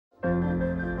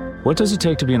What does it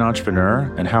take to be an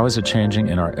entrepreneur, and how is it changing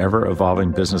in our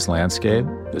ever-evolving business landscape?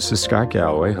 This is Scott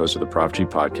Galloway, host of the Prop G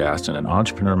podcast and an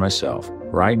entrepreneur myself.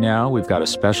 Right now, we've got a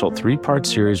special 3-part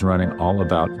series running all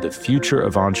about the future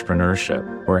of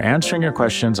entrepreneurship. We're answering your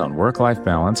questions on work-life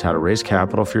balance, how to raise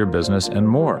capital for your business, and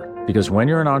more. Because when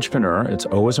you're an entrepreneur, it's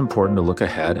always important to look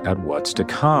ahead at what's to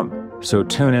come. So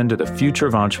tune in to the Future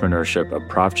of Entrepreneurship, a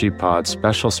Prop G pod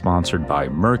special sponsored by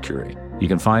Mercury. You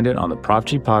can find it on the Prop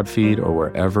G Pod feed or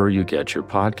wherever you get your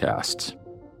podcasts.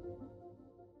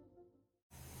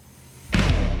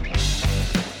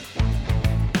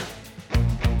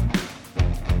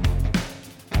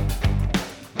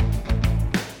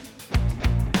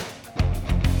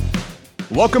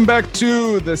 Welcome back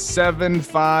to the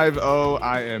 750.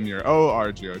 I am your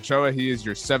RJ Ochoa. He is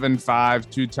your 7'5",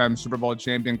 2-time Super Bowl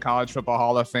champion, college football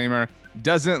Hall of Famer.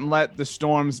 Doesn't let the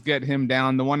storms get him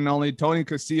down. The one and only Tony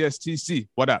Casillas, TC.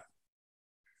 What up?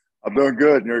 I'm doing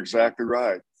good, and you're exactly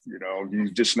right. You know, you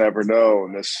just never know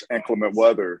in this inclement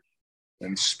weather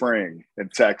in spring in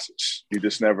Texas. You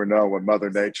just never know when Mother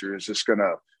Nature is just going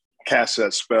to cast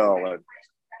that spell. And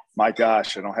my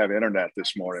gosh, I don't have internet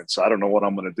this morning, so I don't know what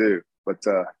I'm going to do. But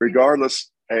regardless,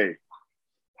 hey,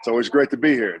 it's always great to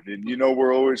be here. And you know,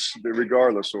 we're always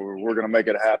regardless, or we're going to make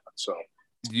it happen. So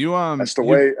that's the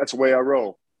way I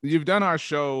roll. You've done our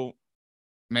show,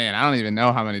 man, I don't even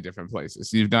know how many different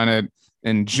places. You've done it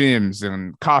in gyms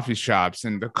and coffee shops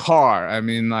and the car. I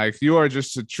mean, like, you are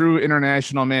just a true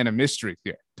international man of mystery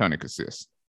here, Tony Casillas.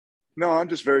 No, I'm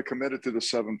just very committed to the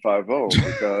 750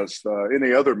 because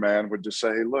any other man would just say,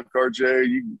 hey, look,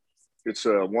 RJ, it's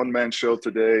a one-man show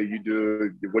today. You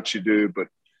do what you do, but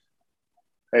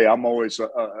hey, I'm always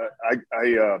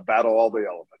I battle all the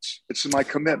elements. It's my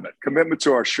commitment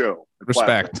to our show. Respect.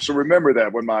 Platform. So remember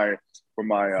that when my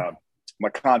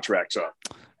contract's up.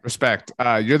 Respect.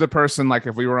 You're the person, like,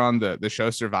 if we were on the show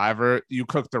Survivor, you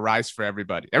cook the rice for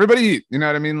everybody. Everybody eat. You know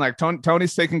what I mean? Like,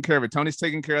 Tony's taking care of it. Tony's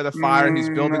taking care of the fire. He's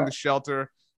building the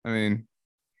shelter. I mean,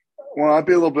 well, I'd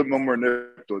be a little bit more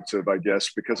manipulative, I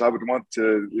guess, because I would want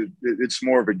to. It's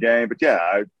more of a game, but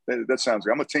yeah, that sounds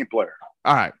good. I'm a team player.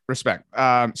 All right, respect.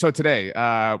 So today,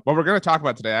 what we're going to talk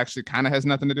about today actually kind of has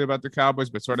nothing to do about the Cowboys,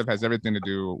 but sort of has everything to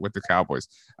do with the Cowboys.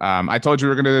 I told you we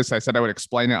were going to do this. I said I would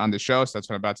explain it on the show, so that's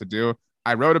what I'm about to do.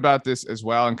 I wrote about this as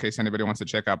well in case anybody wants to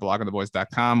check out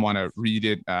bloggingtheboys.com, want to read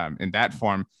it in that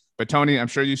form. But Tony, I'm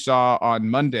sure you saw on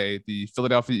Monday the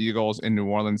Philadelphia Eagles and New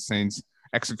Orleans Saints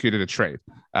executed a trade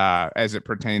as it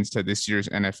pertains to this year's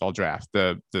NFL draft.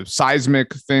 The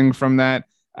seismic thing from that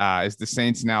is the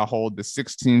Saints now hold the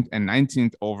 16th and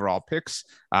 19th overall picks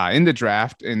in the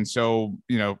draft. And so,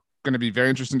 you know, going to be very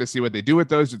interesting to see what they do with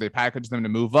those. Do they package them to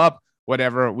move up?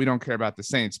 Whatever. We don't care about the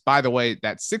Saints. By the way,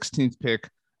 that 16th pick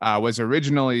was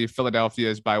originally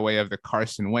Philadelphia's by way of the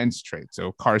Carson Wentz trade.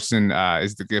 So Carson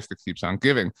is the gift that keeps on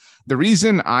giving. The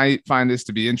reason I find this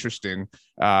to be interesting,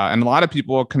 and a lot of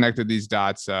people connected these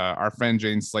dots, our friend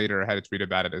Jane Slater had a tweet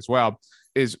about it as well,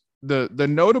 is the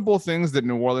notable things that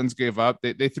New Orleans gave up.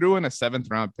 They threw in a 7th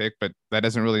round pick, but that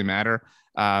doesn't really matter.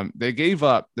 They gave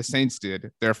up, the Saints did,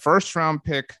 their 1st round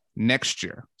pick next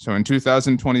year, so in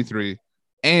 2023,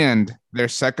 and their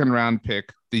 2nd round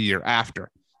pick the year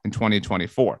after, in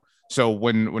 2024. So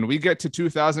when we get to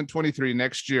 2023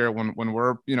 next year, when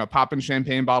we're, you know, popping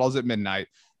champagne bottles at midnight,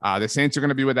 the Saints are going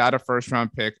to be without a 1st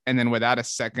round pick and then without a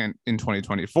 2nd in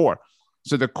 2024.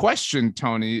 So the question,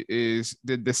 Tony, is,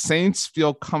 did the Saints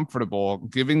feel comfortable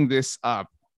giving this up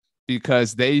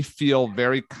because they feel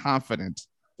very confident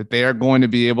that they are going to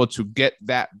be able to get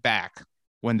that back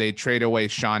when they trade away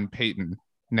Sean Payton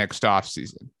next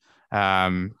offseason?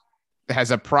 Has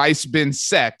a price been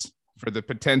set for the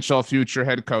potential future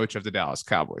head coach of the Dallas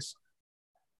Cowboys?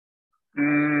 I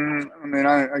mean,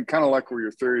 I kind of like where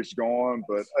your theory is going,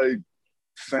 but I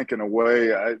think in a way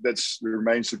that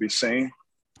remains to be seen.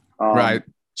 Right.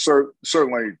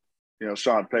 Certainly, you know,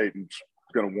 Sean Payton's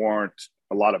going to warrant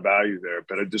a lot of value there,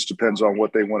 but it just depends on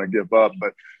what they want to give up.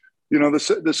 But, you know,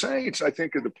 the Saints, I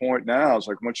think at the point now is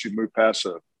like once you move past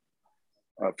a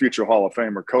future Hall of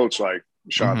Famer coach like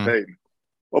Sean Payton.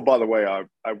 Well, by the way,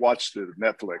 I watched the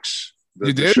Netflix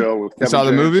the show with Kevin You saw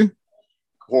James. The movie?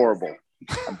 Horrible.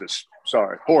 I'm just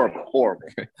sorry. Horrible.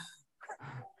 Okay.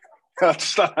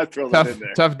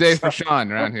 Tough day for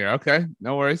Sean around here. Okay,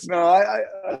 no worries. No,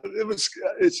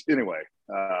 it's anyway.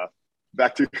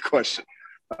 Back to your question.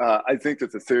 I think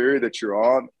that the theory that you're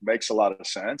on makes a lot of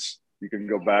sense. You can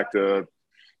go back to,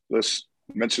 let's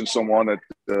mention someone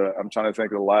that I'm trying to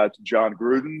think of the lad, John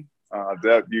Gruden.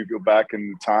 That you go back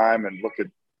in time and look at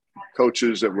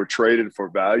coaches that were traded for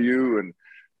value,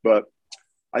 but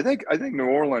I think New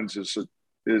Orleans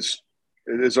is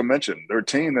as I mentioned, they're a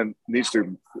team that needs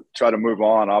to try to move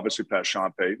on, obviously past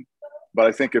Sean Payton. But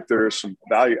I think if there's some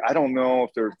value, I don't know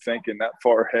if they're thinking that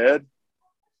far ahead.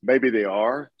 Maybe they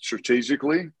are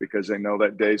strategically because they know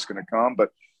that day is going to come.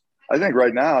 But I think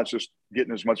right now it's just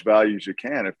getting as much value as you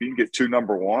can. If you can get 2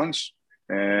 number ones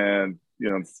and,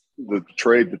 the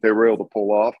trade that they were able to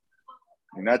pull off,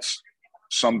 and that's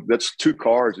 2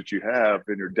 cards that you have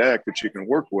in your deck that you can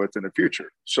work with in the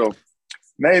future. So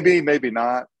maybe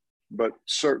not, but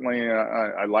certainly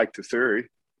I like the theory.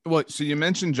 Well, so you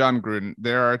mentioned John Gruden.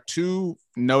 There are 2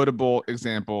 notable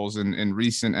examples in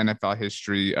recent NFL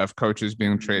history of coaches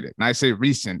being traded. And I say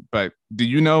recent, but do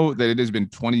you know that it has been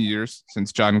 20 years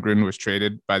since John Gruden was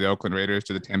traded by the Oakland Raiders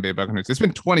to the Tampa Bay Buccaneers? It's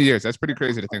been 20 years. That's pretty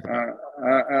crazy to think about.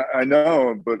 I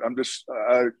know, but I'm just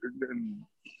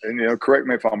correct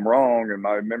me if I'm wrong, and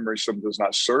my memory does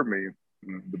not serve me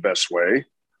the best way.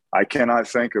 I cannot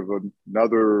think of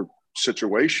another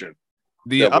situation.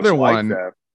 The other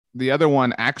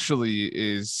one actually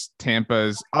is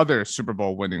Tampa's other Super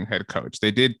Bowl winning head coach. They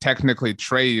did technically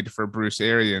trade for Bruce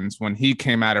Arians when he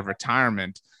came out of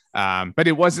retirement, but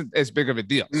it wasn't as big of a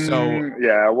deal. So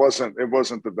it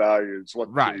wasn't the value. It's what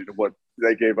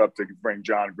they gave up to bring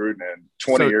John Gruden in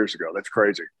 20 years ago. That's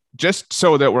crazy. Just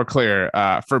so that we're clear,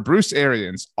 for Bruce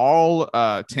Arians, all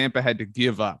Tampa had to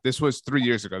give up. This was 3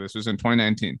 years ago. This was in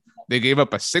 2019. They gave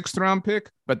up a 6th round pick,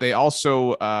 but they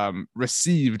also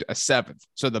received a 7th.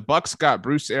 So the Bucs got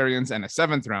Bruce Arians and a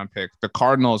 7th round pick. The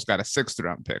Cardinals got a 6th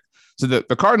round pick. So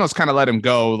the Cardinals kind of let him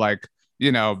go, as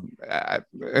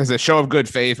a show of good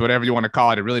faith, whatever you want to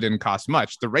call it. It really didn't cost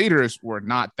much. The Raiders were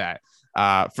not that.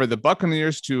 For the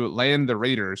Buccaneers to land the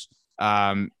Raiders,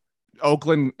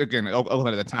 Oakland at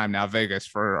the time, now Vegas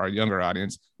for our younger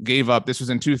audience, gave up. This was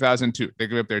in 2002. They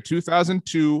gave up their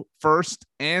 2002 first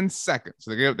and second.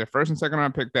 So they gave up their 1st and 2nd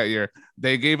round pick that year.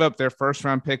 They gave up their 1st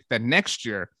round pick the next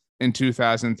year in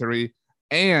 2003.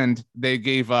 And they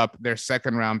gave up their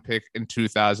 2nd round pick in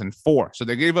 2004. So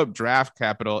they gave up draft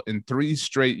capital in 3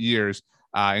 straight years,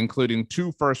 including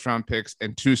 2 1st round picks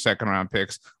and 2 2nd round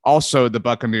picks. Also, the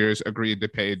Buccaneers agreed to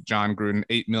pay John Gruden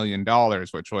 $8 million,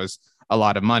 which was a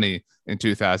lot of money in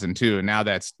 2002. And now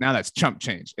that's chump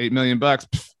change. $8 million.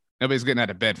 Nobody's getting out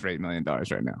of bed for $8 million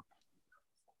right now.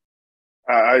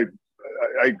 I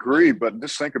agree, but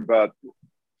just think about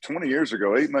 20 years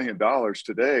ago, $8 million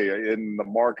today in the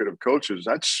market of coaches.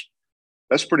 That's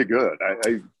pretty good.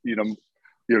 You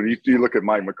look at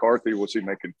Mike McCarthy. Was he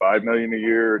making $5 million a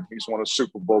year? He's won a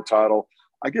Super Bowl title.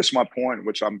 I guess my point,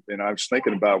 which I was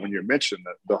thinking about when you mentioned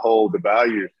the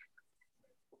value.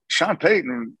 Sean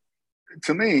Payton,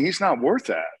 to me, he's not worth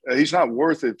that. He's not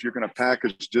worth it if you're going to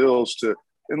package deals to.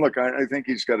 And look, I think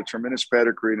he's got a tremendous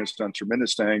pedigree and has done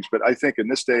tremendous things. But I think in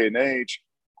this day and age,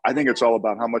 I think it's all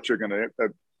about how much you're going to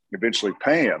eventually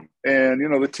pay him. And,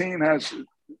 the team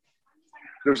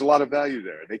there's a lot of value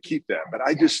there. They keep that. But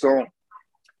I just don't.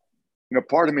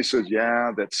 Part of me says,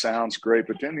 yeah, that sounds great.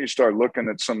 But then you start looking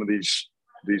at some of these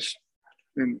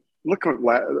and look at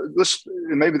this.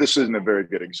 Maybe this isn't a very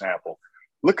good example.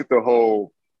 Look at the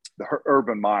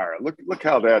Urban Meyer. Look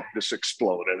how that just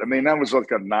exploded. I mean, that was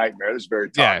like a nightmare. This is very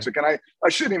toxic. Yeah. And I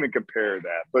shouldn't even compare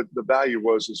that. But the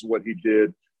value is what he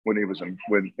did when he was in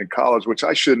college, which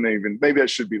I shouldn't even. Maybe I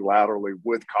should be laterally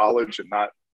with college and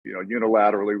not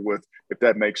unilaterally with, if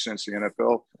that makes sense, the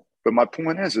NFL. But my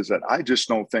point is that I just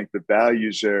don't think the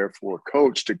value's there for a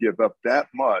coach to give up that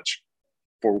much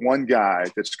for one guy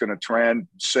that's going to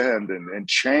transcend and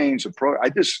change the pro.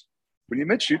 When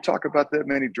you talk about that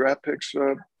many draft picks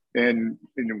and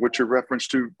what your reference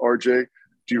to, RJ,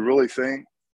 do you really think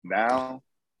now,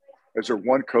 is there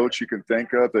one coach you can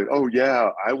think of that,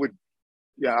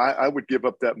 I would give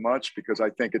up that much because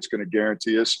I think it's going to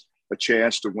guarantee us a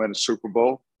chance to win a Super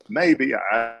Bowl? Maybe.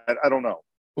 I don't know.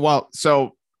 Well,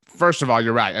 so first of all,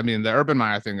 you're right. I mean, the Urban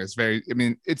Meyer thing is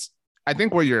I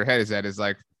think where your head is at is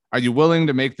like, are you willing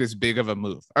to make this big of a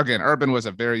move? Again, Urban was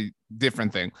a very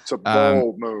different thing. It's a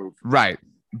bold move. Right.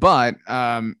 But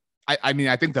I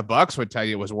think the Bucs would tell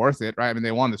you it was worth it, right? I mean,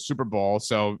 they won the Super Bowl.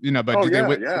 So,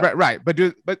 right. But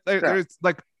there's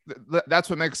like, that's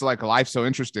what makes like life so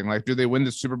interesting. Like, do they win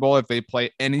the Super Bowl if they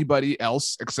play anybody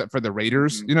else except for the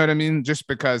Raiders? Mm-hmm. You know what I mean? Just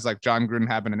because like John Gruden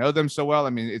happened to know them so well.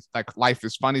 I mean, it's like life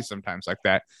is funny sometimes like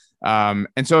that.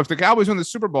 And so if the Cowboys win the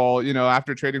Super Bowl,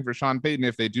 after trading for Sean Payton,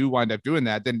 if they do wind up doing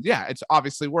that, then yeah, it's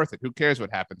obviously worth it. Who cares what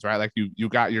happens, right? Like you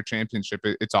got your championship.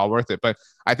 It's all worth it. But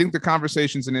I think the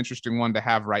conversation's an interesting one to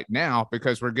have right now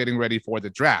because we're getting ready for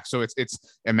the draft. So it's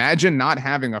imagine not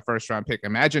having a 1st round pick.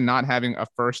 Imagine not having a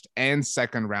 1st and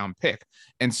 2nd round pick.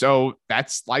 And so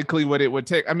that's likely what it would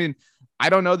take. I mean, I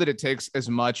don't know that it takes as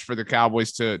much for the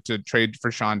Cowboys to trade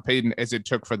for Sean Payton as it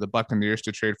took for the Buccaneers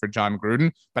to trade for John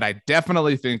Gruden. But I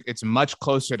definitely think it's much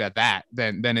closer to that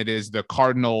than it is the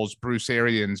Cardinals, Bruce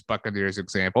Arians, Buccaneers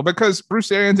example, because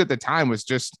Bruce Arians at the time was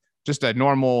just a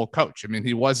normal coach. I mean,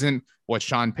 he wasn't what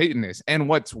Sean Payton is. And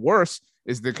what's worse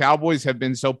is the Cowboys have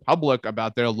been so public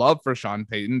about their love for Sean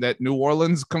Payton that New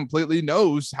Orleans completely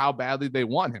knows how badly they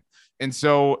want him. And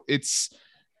so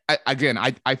I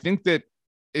think that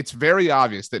it's very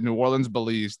obvious that New Orleans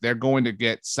believes they're going to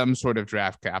get some sort of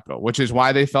draft capital, which is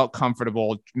why they felt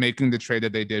comfortable making the trade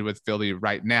that they did with Philly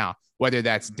right now. Whether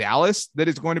that's Dallas that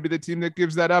is going to be the team that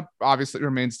gives that up, obviously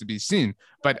remains to be seen.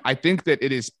 But I think that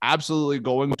it is absolutely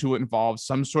going to involve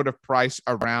some sort of price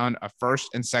around a first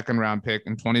and second round pick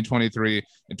in 2023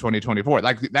 and 2024.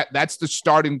 Like that's the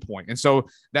starting point. And so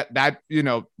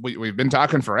we've been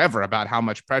talking forever about how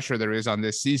much pressure there is on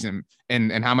this season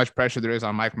and how much pressure there is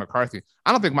on Mike McCarthy.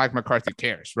 I don't think Mike McCarthy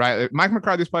cares, right? Mike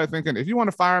McCarthy's probably thinking, if you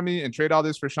want to fire me and trade all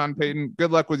this for Sean Payton,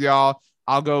 good luck with y'all.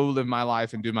 I'll go live my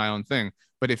life and do my own thing.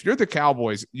 But if you're the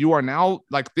Cowboys, you are now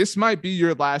like, this might be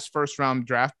your last first round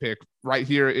draft pick right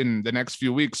here in the next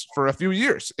few weeks for a few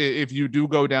years. If you do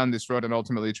go down this road and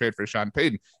ultimately trade for Sean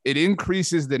Payton, it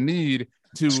increases the need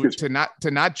to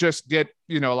not just get,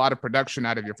 a lot of production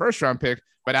out of your first round pick,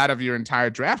 but out of your entire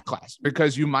draft class,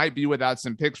 because you might be without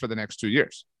some picks for the next 2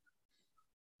 years.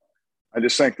 I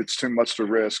just think it's too much to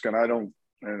risk. And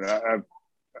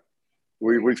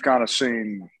we've kind of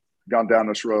gone down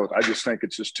this road. I just think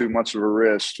it's just too much of a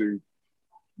risk to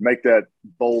make that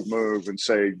bold move and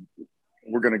say,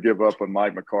 we're going to give up on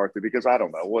Mike McCarthy, because I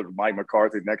don't know what Mike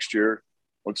McCarthy next year,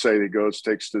 let's say he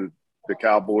takes the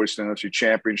Cowboys to the NFC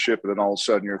Championship. And then all of a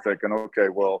sudden you're thinking, okay,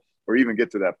 well, or even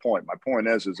get to that point. My point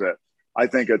is that I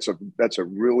think that's a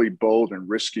really bold and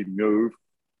risky move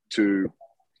to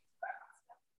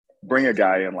bring a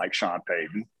guy in like Sean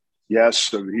Payton.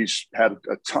 Yes, he's had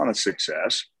a ton of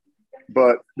success,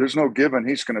 but there's no given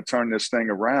he's going to turn this thing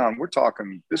around. We're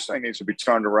talking, this thing needs to be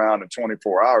turned around in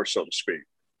 24 hours, so to speak.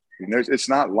 I mean, it's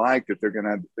not like that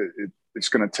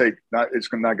it's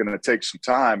not going to take some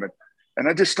time. And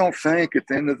I just don't think at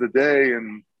the end of the day,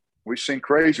 and we've seen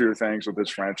crazier things with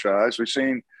this franchise, we've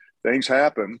seen things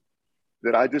happen,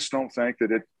 that I just don't think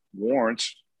that it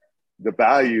warrants the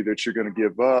value that you're going to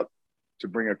give up to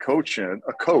bring a coach,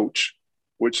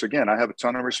 which again, I have a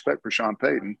ton of respect for Sean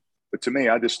Payton. But to me,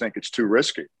 I just think it's too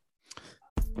risky.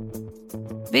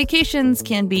 Vacations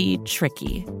can be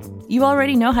tricky. You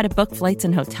already know how to book flights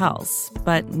and hotels,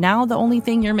 but now the only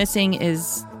thing you're missing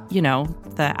is,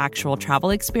 the actual travel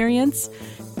experience.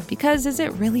 Because is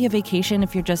it really a vacation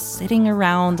if you're just sitting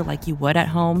around like you would at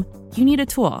home? You need a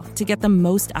tool to get the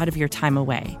most out of your time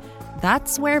away.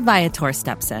 That's where Viator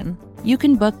steps in. You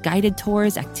can book guided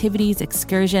tours, activities,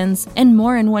 excursions, and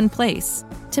more in one place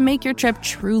to make your trip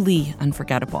truly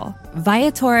unforgettable.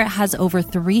 Viator has over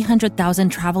 300,000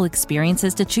 travel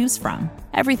experiences to choose from.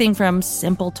 Everything from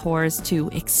simple tours to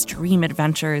extreme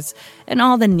adventures and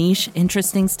all the niche,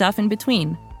 interesting stuff in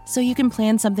between. So you can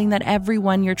plan something that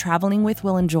everyone you're traveling with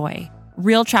will enjoy.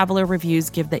 Real traveler reviews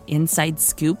give the inside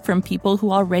scoop from people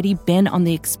who already been on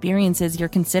the experiences you're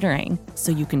considering,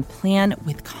 so you can plan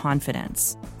with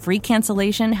confidence. Free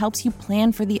cancellation helps you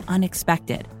plan for the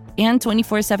unexpected. And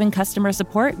 24/7 customer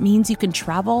support means you can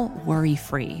travel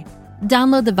worry-free.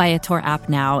 Download the Viator app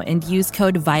now and use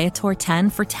code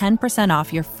Viator10 for 10%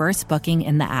 off your first booking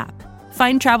in the app.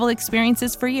 Find travel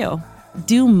experiences for you.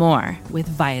 Do more with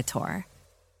Viator.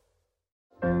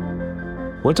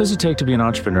 What does it take to be an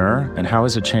entrepreneur, and how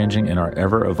is it changing in our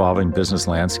ever-evolving business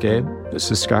landscape? This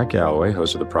is Scott Galloway,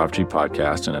 host of the Prop G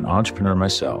podcast and an entrepreneur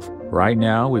myself. Right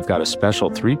now, we've got a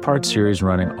special 3-part series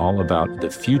running all about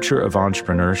the future of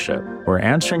entrepreneurship. We're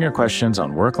answering your questions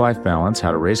on work-life balance,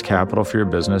 how to raise capital for your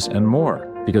business, and more.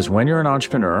 Because when you're an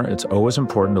entrepreneur, it's always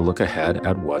important to look ahead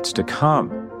at what's to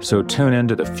come. So tune in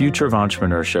to the Future of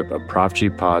Entrepreneurship, a Prop G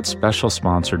pod special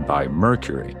sponsored by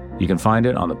Mercury. You can find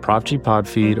it on the Prop G Pod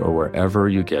feed or wherever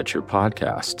you get your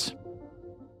podcasts.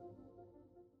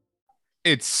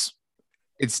 It's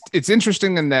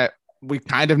interesting in that we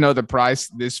kind of know the price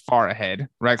this far ahead,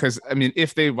 right? Because I mean,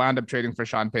 if they wound up trading for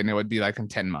Sean Payton, it would be like in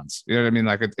 10 months. You know what I mean?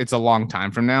 Like it's a long time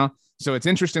from now. So it's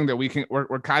interesting that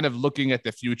we're kind of looking at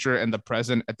the future and the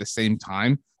present at the same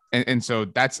time. And so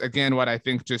that's, again, what I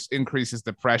think just increases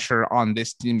the pressure on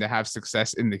this team to have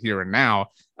success in the here and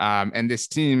now. And this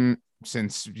team,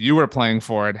 since you were playing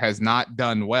for it, has not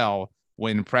done well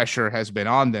when pressure has been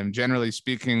on them. Generally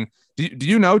speaking, do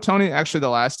you know, Tony, actually the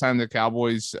last time the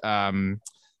Cowboys, the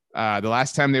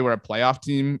last time they were a playoff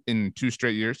team in 2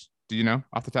 straight years? Do you know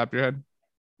off the top of your head?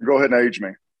 Go ahead and age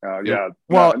me. Yeah.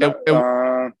 Well,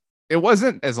 it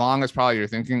wasn't as long as probably you're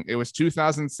thinking. It was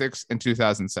 2006 and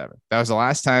 2007. That was the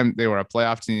last time they were a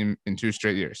playoff team in 2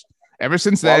 straight years. Ever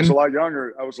since then, I was a lot younger.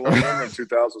 In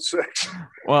 2006.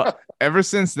 Well, ever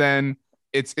since then,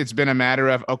 it's been a matter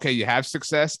of, okay, you have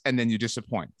success and then you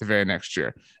disappoint the very next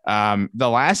year. The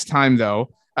last time though,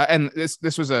 and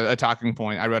this was a talking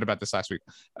point. I wrote about this last week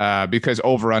because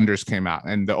over-unders came out,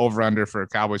 and the over-under for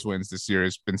Cowboys wins this year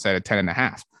has been set at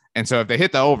 10.5. And so if they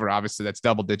hit the over, obviously that's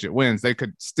double-digit wins. They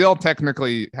could still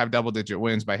technically have double-digit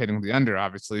wins by hitting the under,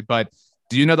 obviously. But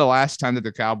do you know the last time that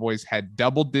the Cowboys had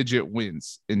double-digit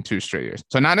wins in 2 straight years?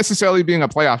 So not necessarily being a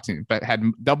playoff team, but had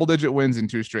double-digit wins in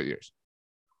 2 straight years.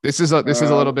 This is a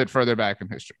little bit further back in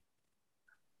history.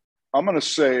 I'm going to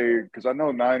say, because I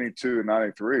know 92 and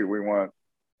 93, we went,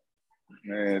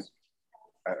 man,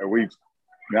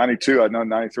 92, I know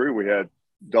 93, we had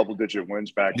double-digit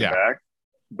wins back to back.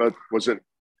 But was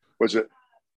it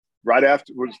right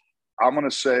after? I'm going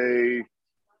to say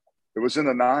it was in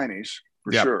the 90s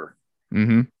for sure.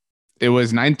 Mm-hmm. It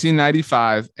was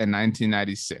 1995 and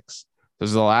 1996.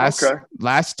 Those are the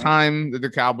last time that the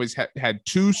Cowboys had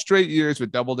 2 straight years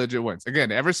with double-digit wins.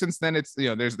 Again, ever since then, it's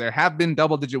there have been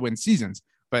double-digit win seasons,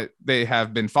 but they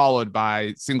have been followed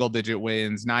by single-digit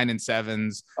wins, 9 and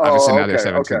 7s. Obviously, now they're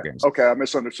 17 games. Okay, I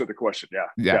misunderstood the question.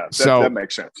 Yeah. That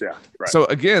makes sense. Yeah. Right. So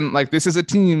again, like this is a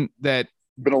team that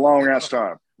been a long ass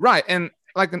time, right? And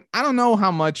like I don't know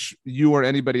how much you or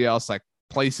anybody else like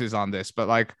places on this, but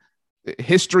like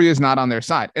history is not on their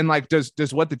side. And like, does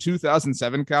what the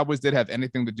 2007 Cowboys did have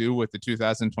anything to do with the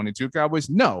 2022 Cowboys?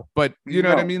 No, but you know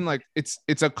what I mean? Like it's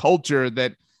a culture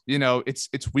that,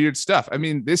 it's weird stuff. I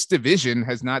mean, this division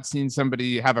has not seen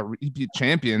somebody have a repeat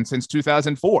champion since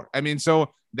 2004. I mean,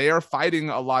 so they are fighting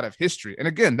a lot of history. And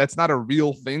again, that's not a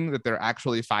real thing that they're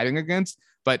actually fighting against,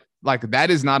 but like that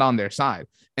is not on their side.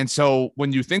 And so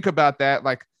when you think about that,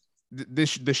 like the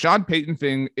Sean Payton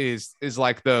thing is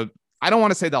like I don't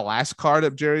want to say the last card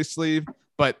up Jerry's sleeve,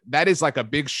 but that is like a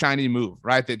big shiny move,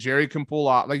 right? That Jerry can pull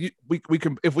off. Like we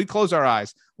can, if we close our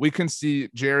eyes, we can see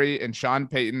Jerry and Sean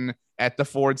Payton at the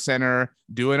Ford Center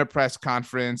doing a press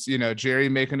conference, Jerry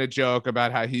making a joke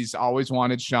about how he's always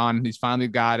wanted Sean. He's finally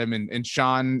got him. And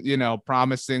Sean,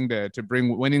 promising to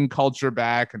bring winning culture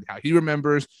back and how he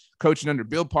remembers coaching under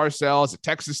Bill Parcells at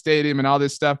Texas Stadium and all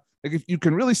this stuff. Like if you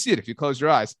can really see it, if you close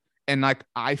your eyes. And like,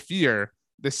 I fear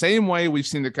the same way we've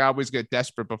seen the Cowboys get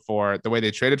desperate before, the way they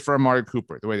traded for Amari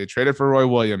Cooper, the way they traded for Roy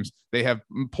Williams, they have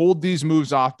pulled these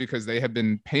moves off because they have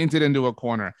been painted into a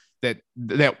corner that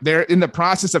they're in the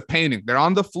process of painting. They're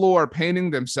on the floor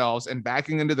painting themselves and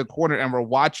backing into the corner, and we're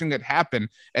watching it happen.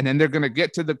 And then they're going to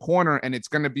get to the corner and it's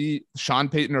going to be Sean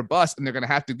Payton or bust, and they're going to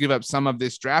have to give up some of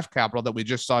this draft capital that we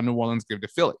just saw New Orleans give to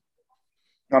Philly.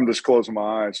 I'm just closing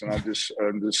my eyes, and I'm just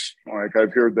like,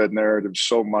 I've heard that narrative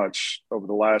so much over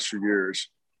the last few years,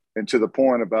 and to the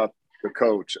point about the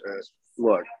coach.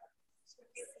 Look,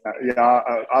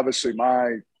 obviously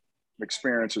my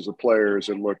experience as a player is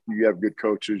that, look, you have good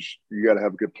coaches, you got to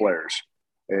have good players,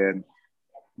 and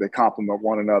they complement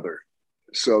one another.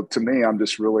 So to me, I'm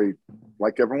just really,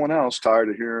 like everyone else, tired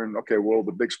of hearing, okay, well,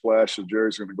 the big splash is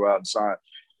Jerry's going to go out and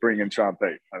bring in Sean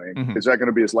Payton. I mean, is that going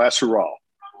to be his last hurrah?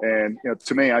 And,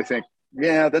 to me, I think,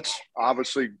 that's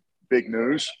obviously big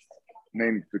news. I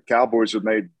mean, the Cowboys have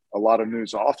made a lot of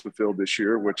news off the field this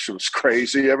year, which was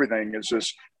crazy. Everything is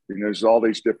just, there's all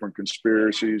these different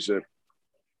conspiracies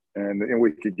and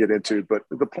we could get into. But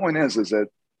the point is that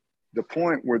the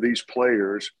point where these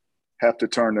players have to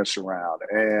turn this around.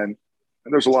 And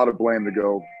there's a lot of blame to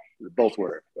go both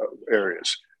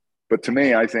areas. But to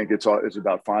me, I think it's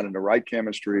about finding the right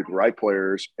chemistry, the right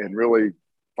players, and really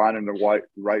finding the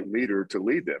right leader to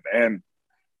lead them. And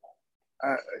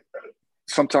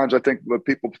sometimes I think that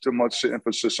people put too much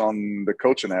emphasis on the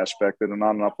coaching aspect and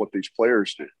not enough what these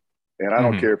players do. And I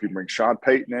don't care if you bring Sean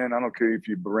Payton in. I don't care if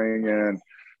you bring in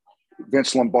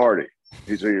Vince Lombardi.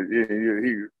 He's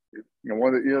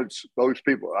one of those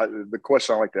people. The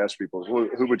question I like to ask people is,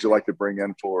 who would you like to bring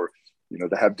in for,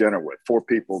 to have dinner with? 4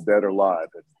 people, dead or alive.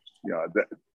 And,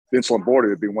 Vince Lombardi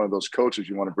would be one of those coaches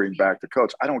you want to bring back to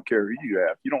coach. I don't care who you have.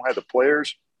 If you don't have the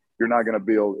players, you're not going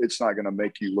to it's not going to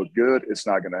make you look good. It's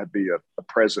not going to be a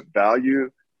present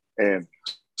value. And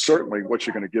certainly what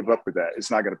you're going to give up with that, it's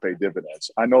not going to pay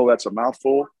dividends. I know that's a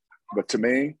mouthful, but to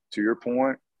me, to your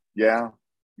point,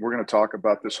 we're going to talk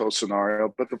about this whole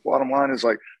scenario. But the bottom line is,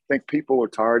 like, I think people are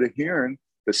tired of hearing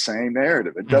the same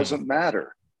narrative. It doesn't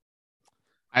matter.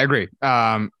 I agree.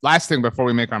 Last thing before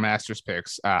we make our Masters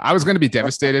picks, I was going to be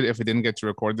devastated if we didn't get to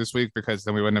record this week, because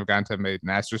then we wouldn't have gotten to make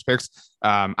Masters picks.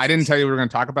 I didn't tell you we were going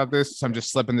to talk about this, so I'm just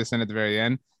slipping this in at the very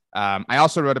end. I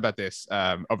also wrote about this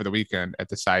over the weekend at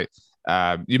the site,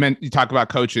 You talk about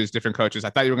coaches, different coaches. I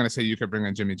thought you were going to say you could bring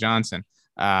in Jimmy Johnson.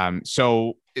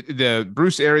 The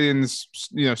Bruce Arians,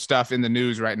 stuff in the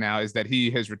news right now is that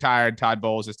he has retired. Todd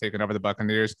Bowles has taken over the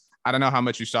Buccaneers. I don't know how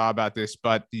much you saw about this,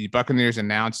 but the Buccaneers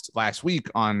announced last week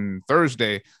on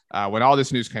Thursday, when all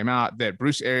this news came out, that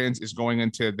Bruce Arians is going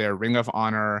into their Ring of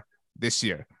Honor this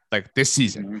year, like this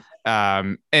season.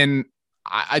 And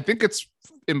I think it's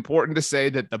important to say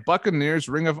that the Buccaneers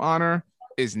Ring of Honor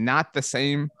is not the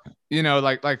same, they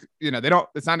don't,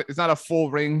 it's not a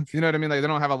full ring, you know what I mean? Like, they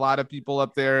don't have a lot of people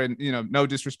up there, and, no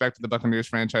disrespect to the Buccaneers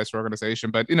franchise organization,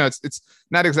 but it's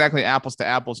not exactly apples to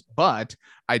apples. But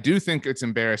I do think it's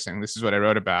embarrassing. This is what I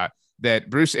wrote about, that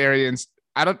Bruce Arians,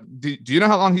 do you know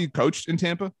how long he coached in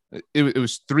Tampa? It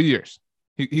was 3 years.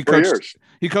 He coached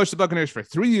the Buccaneers for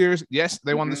 3 years. Yes,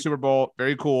 they won the Super Bowl.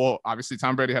 Very cool. Obviously,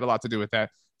 Tom Brady had a lot to do with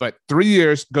that. But 3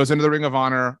 years, goes into the Ring of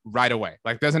Honor right away.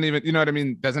 Like, doesn't even, you know what I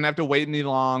mean? Doesn't have to wait any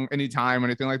time or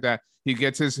anything like that. He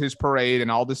gets his parade and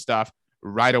all this stuff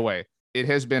right away. It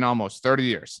has been almost 30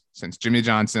 years since Jimmy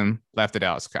Johnson left the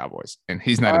Dallas Cowboys, and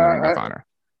he's not in the Ring of Honor.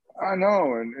 I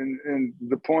know. And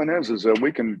the point is that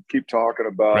we can keep talking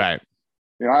about, right.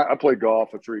 I played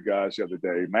golf with three guys the other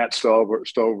day, Matt Stover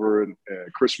and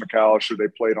Chris McAllister. They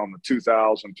played on the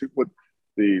 2002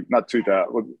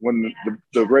 when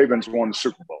the Ravens won the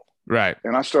Super Bowl. Right.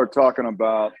 And I started talking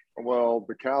about,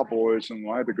 the Cowboys, and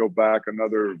I had to go back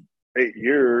another 8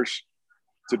 years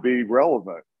to be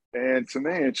relevant. And to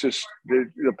me, it's just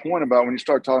the point about when you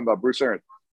start talking about Bruce Arians,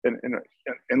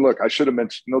 and look, I should have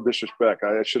mentioned, no disrespect,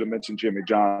 I should have mentioned Jimmy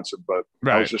Johnson, but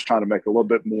right. I was just trying to make it a little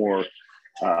bit more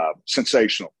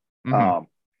sensational.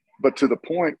 But to the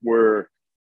point where,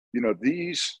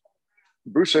 these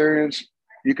Bruce Arians,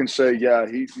 you can say,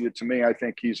 to me, I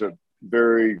think he's a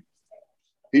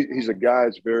guy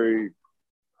that's very,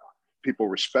 people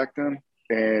respect him,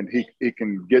 and he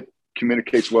can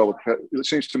communicates well with, it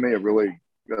seems to me, a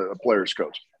player's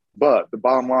coach. But the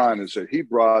bottom line is that he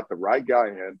brought the right guy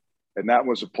in, and that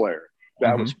was a player.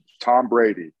 That was Tom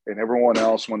Brady, and everyone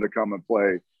else wanted to come and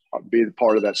play, be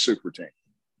part of that super team.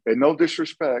 And no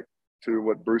disrespect to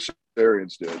what Bruce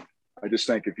Arians did. I just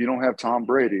think if you don't have Tom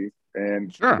Brady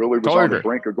and really was on the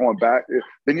brink of going back,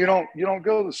 then you don't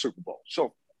go to the Super Bowl.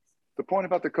 So the point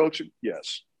about the coaching,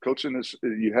 yes, coaching is,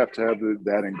 you have to have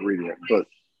that ingredient, but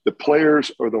the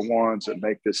players are the ones that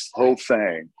make this whole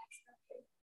thing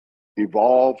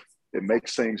evolve. It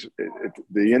makes things, at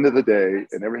the end of the day,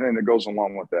 and everything that goes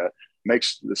along with that,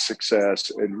 makes the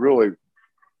success, and really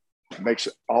makes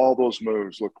all those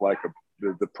moves look like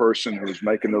the person who's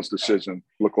making those decisions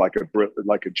look like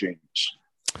a genius.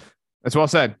 That's well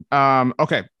said.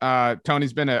 Okay.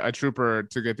 Tony's been a trooper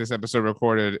to get this episode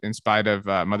recorded in spite of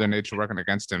Mother Nature working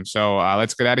against him. So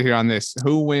let's get out of here on this.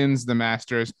 Who wins the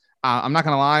Masters? I'm not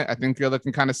going to lie. I think you're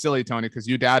looking kind of silly, Tony, because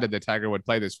you doubted that Tiger would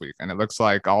play this week, and it looks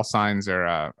like all signs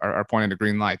are pointing to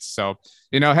green lights. So,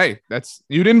 hey,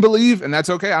 you didn't believe, and that's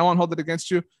okay. I won't hold it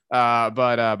against you.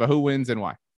 But who wins and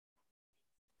why?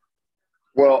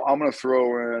 Well, I'm going to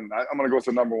throw in. I'm going to go with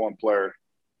the number one player.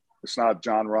 It's not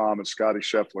John Rahm. It's Scotty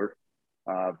Scheffler.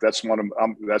 That's my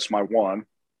one.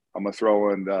 I'm going to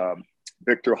throw in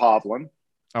Victor Hovland.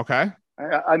 Okay.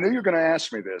 I knew you were going to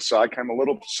ask me this, so I came a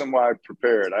little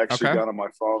semi-prepared. I actually got on my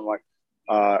phone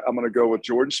I'm going to go with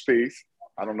Jordan Spieth.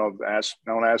 I don't know.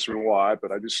 Don't ask me why,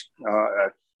 but I'm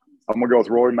going to go with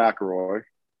Rory McIlroy,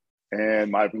 and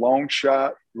my long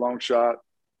shot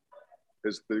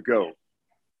is the GOAT,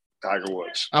 Tiger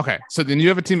Woods. Okay, so then you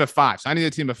have a team of five. So I need a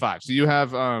team of five. So you have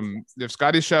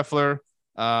Scotty Scheffler.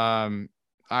 I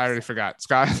already forgot.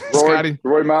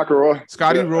 Rory McIlroy.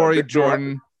 Scotty, Rory,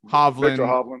 Jordan,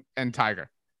 Hovland, and Tiger.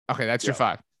 Okay, that's your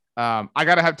five. I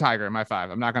gotta have Tiger in my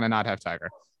five. I'm not gonna not have Tiger.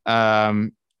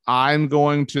 I'm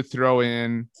going to throw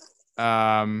in.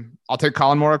 I'll take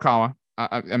Colin Morikawa.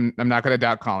 I'm not gonna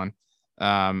doubt Colin.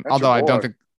 Although I don't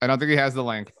think he has the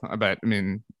length. But I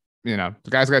mean, the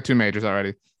guy's got 2 majors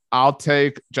already. I'll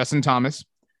take Justin Thomas.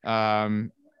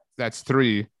 That's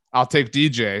 3. I'll take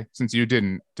DJ since you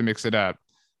didn't, to mix it up.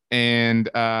 And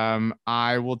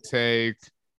I will take,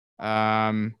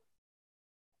 my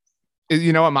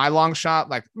long shot,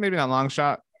 like maybe not long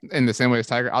shot in the same way as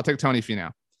Tiger. I'll take Tony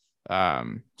Finau.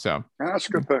 So that's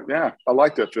a good pick. Yeah, I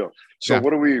like that, Phil. So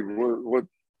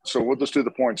so we'll just do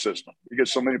the point system. You get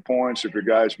so many points if you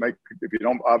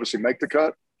don't obviously make the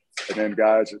cut, and then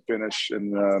guys that finish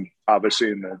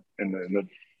obviously on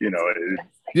the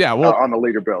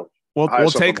leaderboard.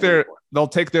 They'll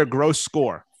take their gross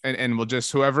score, and we'll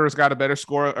just, whoever's got a better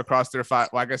score across their 5.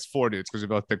 Well, I guess 4 dudes, because we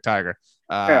both picked Tiger.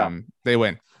 They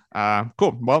win.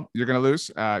 Cool. Well, you're gonna lose.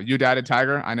 You doubted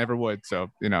Tiger. I never would.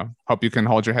 So hope you can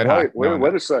hold your head high.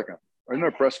 Wait a second. in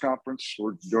their press conference.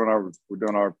 We're doing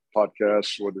our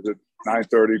podcast. What is it?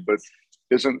 9:30. But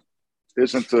isn't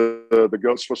the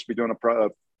GOAT supposed to be doing a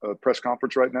press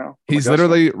conference right now? He's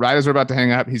literally right as we're about to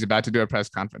hang up. He's about to do a press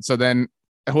conference. So then,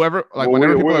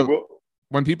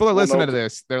 when people are listening to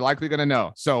this, they're likely going to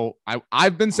know. So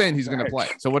I've been saying he's going to play.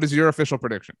 So what is your official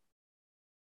prediction?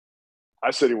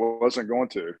 I said he wasn't going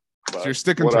to. But so you're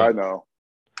sticking to what I it. know.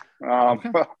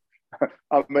 Okay.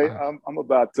 I'm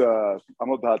about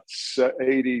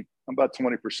 80. I'm about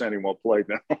 20% he won't play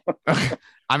now. Okay.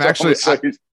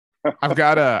 I've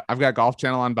got Golf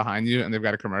Channel on behind you, and they've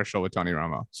got a commercial with Tony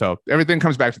Romo. So everything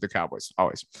comes back to the Cowboys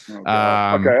always.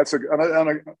 Okay,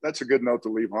 that's a good note to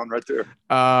leave on right there.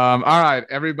 All right,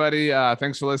 everybody.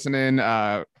 Thanks for listening.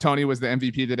 Tony was the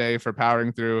MVP today for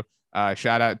powering through.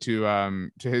 Shout out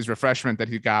to his refreshment that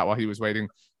he got while he was waiting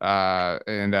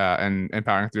and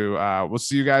powering through. We'll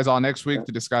see you guys all next week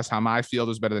to discuss how my field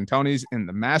was better than Tony's in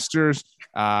the Masters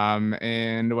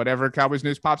and whatever Cowboys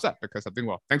news pops up, because something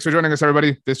will. Thanks for joining us,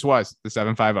 everybody. This was the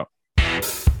 750.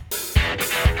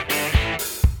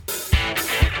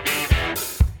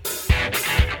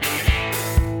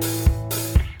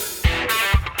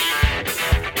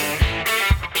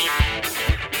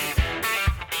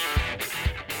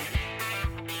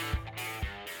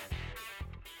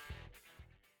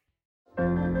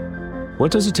 What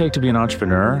does it take to be an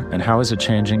entrepreneur, and how is it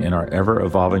changing in our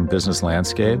ever-evolving business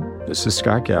landscape? This is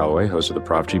Scott Galloway, host of the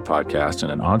Prop G podcast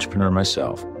and an entrepreneur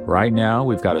myself. Right now,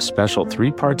 we've got a special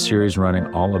 3-part series running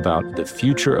all about the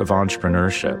future of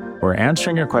entrepreneurship. We're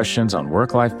answering your questions on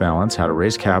work-life balance, how to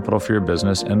raise capital for your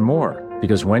business, and more.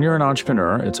 Because when you're an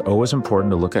entrepreneur, it's always important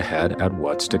to look ahead at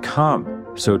what's to come.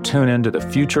 So tune in to the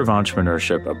Future of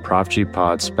Entrepreneurship, a Prop G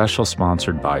pod special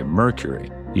sponsored by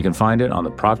Mercury. You can find it on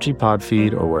the Prop G Pod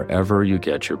feed or wherever you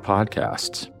get your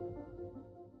podcasts.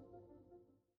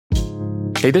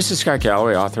 Hey, this is Scott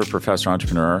Galloway, author, professor,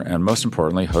 entrepreneur, and most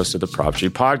importantly, host of the Prop G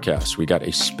podcast. We got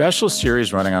a special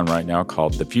series running on right now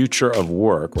called The Future of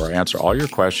Work, where I answer all your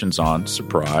questions on,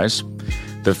 surprise,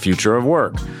 the future of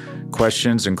work.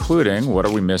 Questions including, what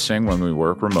are we missing when we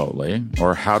work remotely?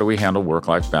 Or how do we handle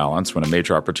work-life balance when a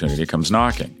major opportunity comes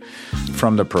knocking?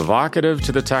 From the provocative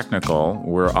to the technical,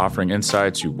 we're offering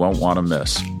insights you won't want to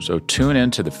miss. So tune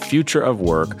in to The Future of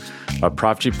Work, a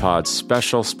Prop G Pod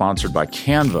special sponsored by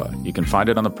Canva. You can find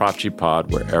it on the Prop G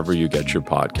Pod wherever you get your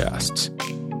podcasts.